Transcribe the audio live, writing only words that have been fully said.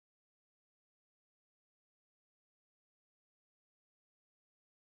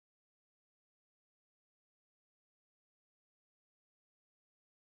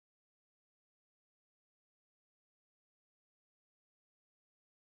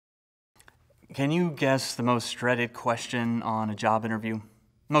Can you guess the most dreaded question on a job interview?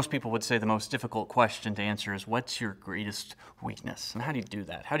 Most people would say the most difficult question to answer is, what's your greatest weakness? And how do you do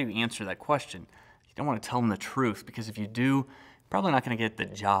that? How do you answer that question? You don't want to tell them the truth, because if you do, you're probably not going to get the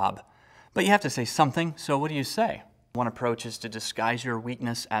job. But you have to say something, so what do you say? One approach is to disguise your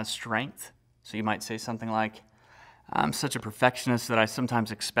weakness as strength. So you might say something like, I'm such a perfectionist that I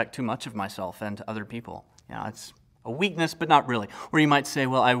sometimes expect too much of myself and other people. It's a weakness, but not really. Or you might say,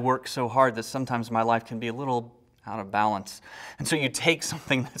 well, I work so hard that sometimes my life can be a little out of balance. And so you take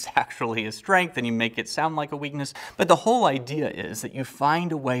something that's actually a strength and you make it sound like a weakness. But the whole idea is that you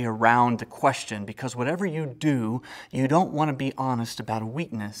find a way around the question, because whatever you do, you don't want to be honest about a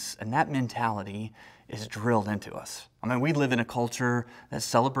weakness. And that mentality is drilled into us. I mean, we live in a culture that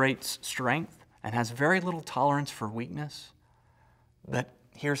celebrates strength and has very little tolerance for weakness. But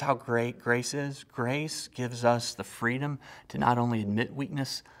here's how great grace is. Grace gives us the freedom to not only admit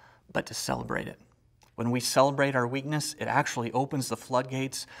weakness, but to celebrate it. When we celebrate our weakness, it actually opens the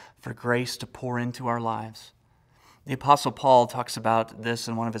floodgates for grace to pour into our lives. The Apostle Paul talks about this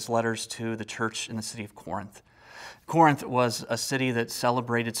in one of his letters to the church in the city of Corinth. Corinth was a city that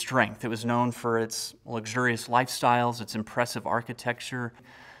celebrated strength. It was known for its luxurious lifestyles, its impressive architecture.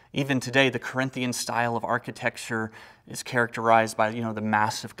 Even today, the Corinthian style of architecture is characterized by, the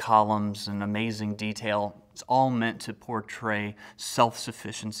massive columns and amazing detail. It's all meant to portray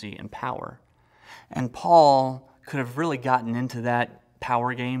self-sufficiency and power. And Paul could have really gotten into that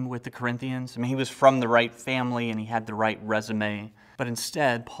power game with the Corinthians. I mean, he was from the right family and he had the right resume. But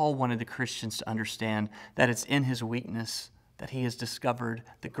instead, Paul wanted the Christians to understand that it's in his weakness that he has discovered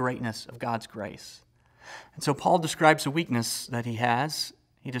the greatness of God's grace. And so Paul describes a weakness that he has.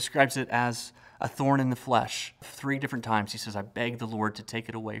 He describes it as a thorn in the flesh. 3 different times he says, I beg the Lord to take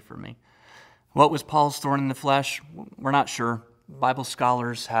it away from me. What was Paul's thorn in the flesh? We're not sure. Bible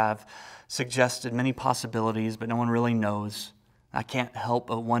scholars have suggested many possibilities, but no one really knows. I can't help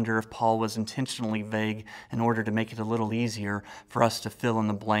but wonder if Paul was intentionally vague in order to make it a little easier for us to fill in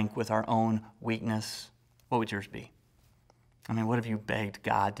the blank with our own weakness. What would yours be? I mean, what have you begged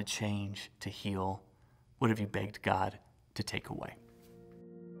God to change, to heal? What have you begged God to take away?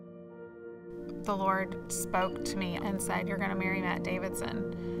 The Lord spoke to me and said, you're going to marry Matt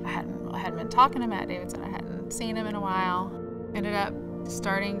Davidson. I hadn't been talking to Matt Davidson. I hadn't seen him in a while. Ended up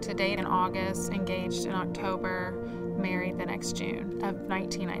starting to date in August, engaged in October, married the next June of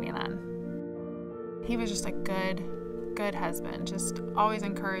 1999. He was just a good husband, just always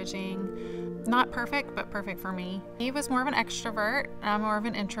encouraging. Not perfect, but perfect for me. He was more of an extrovert. I'm more of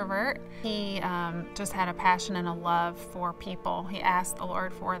an introvert. He just had a passion and a love for people. He asked the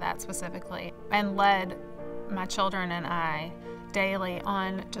Lord for that specifically and led my children and I daily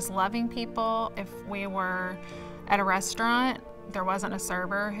on just loving people. If we were at a restaurant, there wasn't a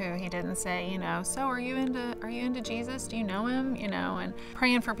server who he didn't say, so are you into Jesus? Do you know him? And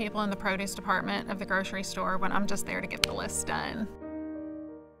praying for people in the produce department of the grocery store when I'm just there to get the list done.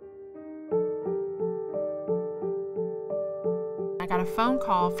 I got a phone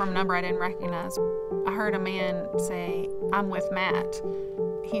call from a number I didn't recognize. I heard a man say, I'm with Matt.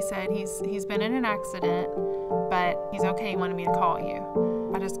 He said he's been in an accident, but he's okay. He wanted me to call you.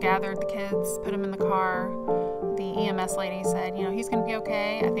 I just gathered the kids, put them in the car. The EMS lady said, he's going to be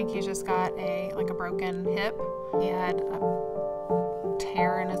okay. I think he's just got a broken hip. He had a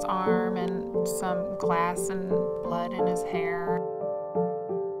tear in his arm and some glass and blood in his hair.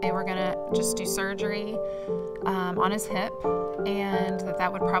 They were going to just do surgery on his hip, and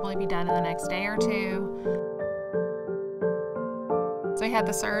that would probably be done in the next day or 2. So he had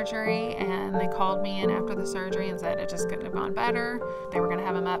the surgery, and they called me in after the surgery and said it just couldn't have gone better. They were going to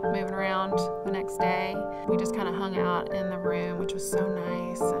have him up moving around the next day. We just kind of hung out in the room, which was so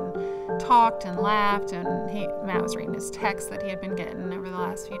nice, and talked and laughed, and Matt was reading his text that he had been getting over the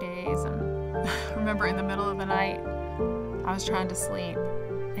last few days. And I remember in the middle of the night, I was trying to sleep,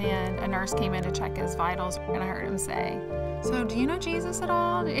 and a nurse came in to check his vitals, and I heard him say, so do you know Jesus at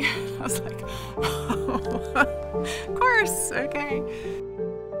all? I was like, oh, of course, okay.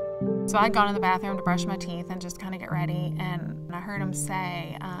 So I'd gone in the bathroom to brush my teeth and just kind of get ready, and I heard him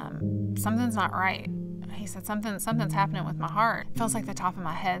say, something's not right. He said, something's happening with my heart. It feels like the top of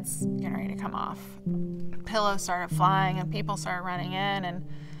my head's getting ready to come off. Pillows started flying and people started running in, and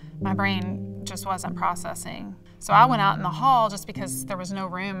my brain just wasn't processing. So I went out in the hall just because there was no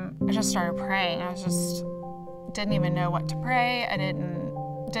room. I just started praying. Didn't even know what to pray. I didn't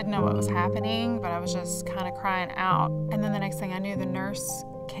know what was happening, but I was just kind of crying out. And then the next thing I knew, the nurse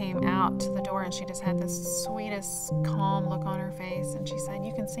came out to the door, and she just had this sweetest, calm look on her face, and she said,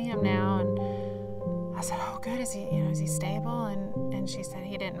 you can see him now. And I said, oh, good. Is he stable? And she said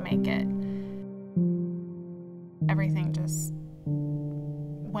he didn't make it.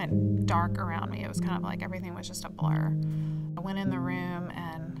 went dark around me. It was kind of like everything was just a blur. I went in the room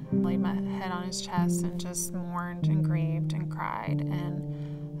and laid my head on his chest and just mourned and grieved and cried.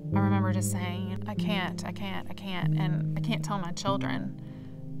 And I remember just saying, I can't. And I can't tell my children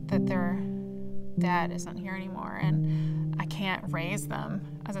that their dad isn't here anymore. And I can't raise them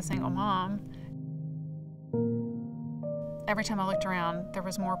as a single mom. Every time I looked around, there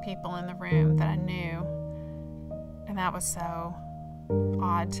was more people in the room that I knew. And that was so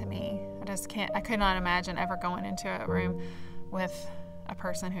odd to me. I could not imagine ever going into a room with a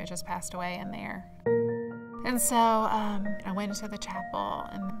person who had just passed away in there. And so I went into the chapel,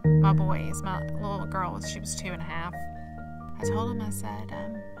 and my little girl, she was 2.5. I told him, I said,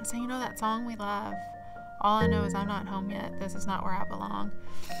 you know that song we love? All I know is I'm not home yet. This is not where I belong.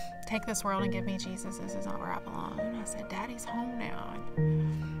 Take this world and give me Jesus. This is not where I belong. And I said, Daddy's home now.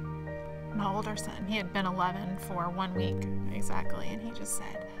 And my older son, he had been 11 for 1 week exactly, and he just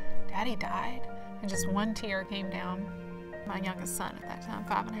said, Daddy died. And just one tear came down. My youngest son at that time,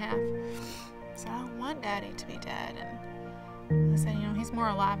 5.5. So I don't want Daddy to be dead. And I said, you know, he's more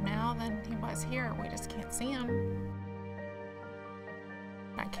alive now than he was here. We just can't see him.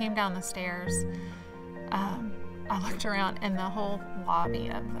 I came down the stairs. I looked around, and the whole lobby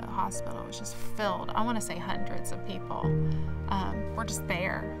of the hospital was just filled. I want to say hundreds of people were just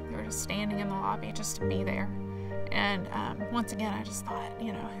there. They were just standing in the lobby just to be there. And once again, I just thought,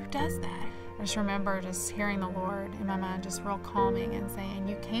 you know, who does that? I just remember just hearing the Lord in my mind, just real calming and saying,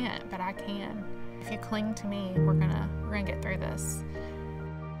 you can't, but I can. If you cling to me, we're gonna get through this.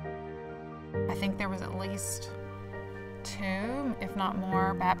 I think there was at least 2, if not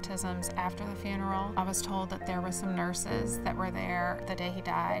more, baptisms after the funeral. I was told that there were some nurses that were there the day he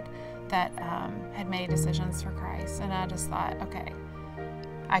died that had made decisions for Christ. And I just thought, okay,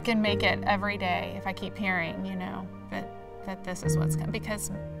 I can make it every day if I keep hearing, you know, that this is what's going.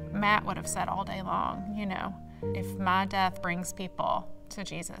 Because Matt would have said all day long, you know, if my death brings people to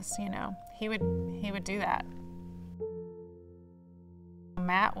Jesus, you know, he would do that.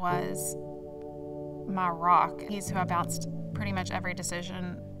 Matt was my rock. He's who I bounced pretty much every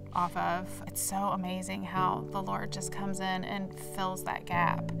decision off of. It's so amazing how the Lord just comes in and fills that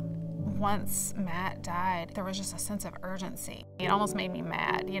gap. Once Matt died, there was just a sense of urgency. It almost made me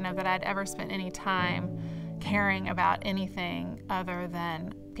mad, you know, that I'd ever spent any time caring about anything other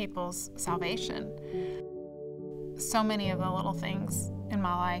than people's salvation. So many of the little things in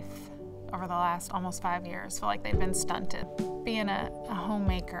my life over the last almost 5 years feel like they've been stunted. Being a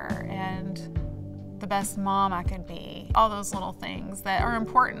homemaker and the best mom I could be, all those little things that are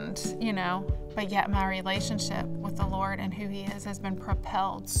important, you know, but yet my relationship with the Lord and who He is has been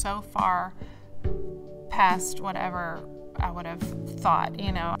propelled so far past whatever I would have thought,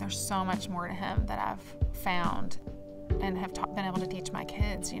 you know. There's so much more to Him that I've found and have been able to teach my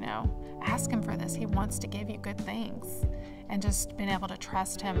kids, you know. Ask Him for this. He wants to give you good things, and just being able to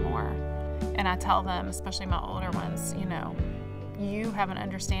trust Him more. And I tell them, especially my older ones, you know, you have an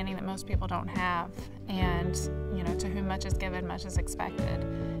understanding that most people don't have, and, you know, to whom much is given, much is expected.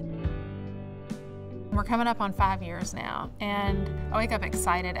 We're coming up on 5 years now, and I wake up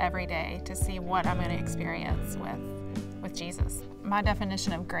excited every day to see what I'm going to experience with Jesus. My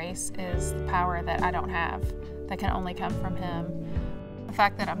definition of grace is the power that I don't have, that can only come from Him. The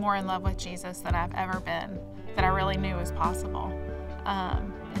fact that I'm more in love with Jesus than I've ever been, that I really knew was possible.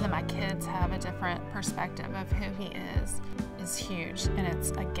 And that my kids have a different perspective of who He is huge, and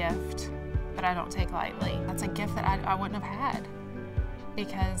it's a gift that I don't take lightly. That's a gift that I wouldn't have had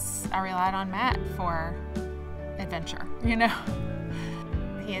because I relied on Matt for adventure, you know.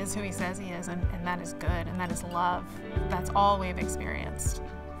 He is who He says He is, and that is good, and that is love. That's all we've experienced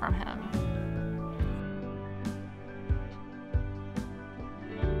from Him.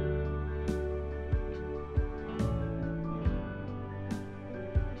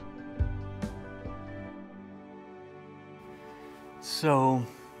 So,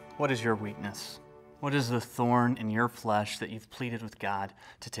 what is your weakness? What is the thorn in your flesh that you've pleaded with God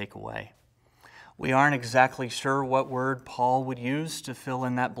to take away? We aren't exactly sure what word Paul would use to fill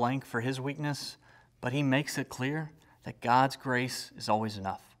in that blank for his weakness, but he makes it clear that God's grace is always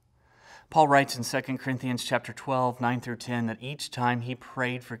enough. Paul writes in 2 Corinthians chapter 12, 9 through 10, that each time he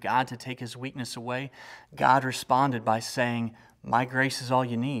prayed for God to take his weakness away, God responded by saying, "My grace is all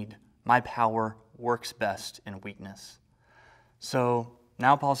you need. My power works best in weakness." So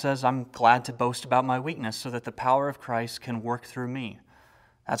now Paul says, I'm glad to boast about my weakness so that the power of Christ can work through me.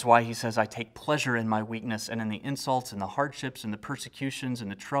 That's why he says, I take pleasure in my weakness and in the insults and the hardships and the persecutions and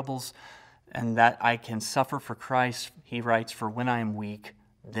the troubles, and that I can suffer for Christ. He writes, for when I am weak,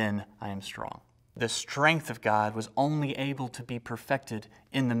 then I am strong. the strength of God was only able to be perfected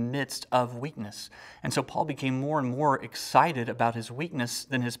in the midst of weakness. And so Paul became more and more excited about his weakness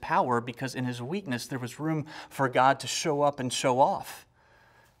than his power, because in his weakness there was room for God to show up and show off.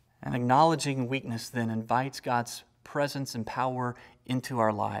 And acknowledging weakness then invites God's presence and power into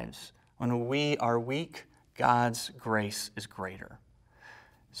our lives. When we are weak, God's grace is greater.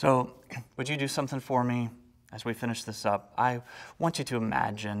 So would you do something for me as we finish this up? I want you to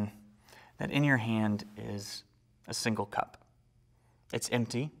imagine that in your hand is a single cup. It's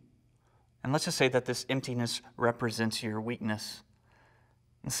empty. And let's just say that this emptiness represents your weakness.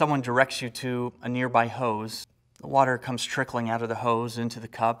 And someone directs you to a nearby hose. The water comes trickling out of the hose into the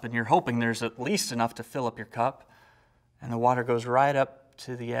cup, and you're hoping there's at least enough to fill up your cup. And the water goes right up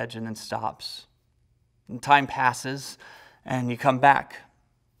to the edge and then stops. And time passes, and you come back.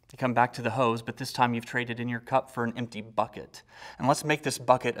 You come back to the hose, but this time you've traded in your cup for an empty bucket. And let's make this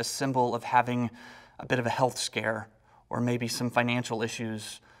bucket a symbol of having a bit of a health scare or maybe some financial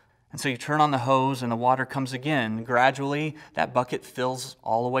issues. And so you turn on the hose and the water comes again. Gradually, that bucket fills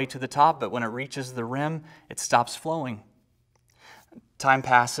all the way to the top, but when it reaches the rim, it stops flowing. Time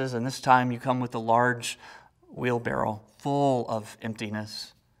passes, and this time you come with a large wheelbarrow full of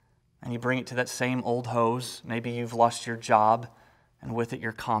emptiness. And you bring it to that same old hose. Maybe you've lost your job, and with it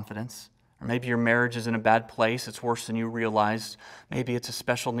your confidence. Or maybe your marriage is in a bad place. It's worse than you realized. Maybe it's a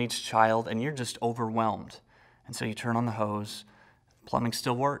special needs child, and you're just overwhelmed. And so you turn on the hose. Plumbing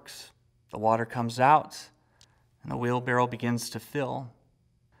still works. The water comes out, and the wheelbarrow begins to fill.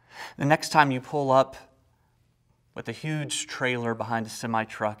 The next time you pull up with a huge trailer behind a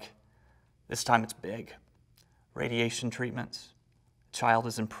semi-truck, this time it's big. Radiation treatments. A child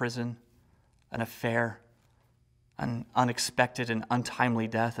is in prison. An affair. An unexpected and untimely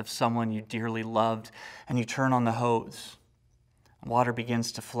death of someone you dearly loved, and you turn on the hose. Water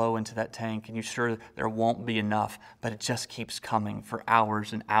begins to flow into that tank, and you're sure there won't be enough, but it just keeps coming for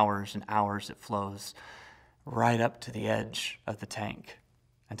hours and hours and hours. It flows right up to the edge of the tank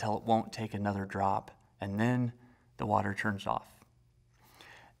until it won't take another drop, and then the water turns off.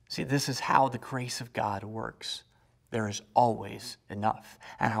 See, this is how the grace of God works. There is always enough.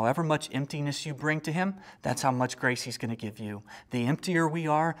 And however much emptiness you bring to Him, that's how much grace He's going to give you. The emptier we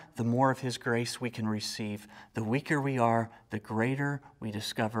are, the more of His grace we can receive. The weaker we are, the greater we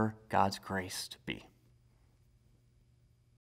discover God's grace to be.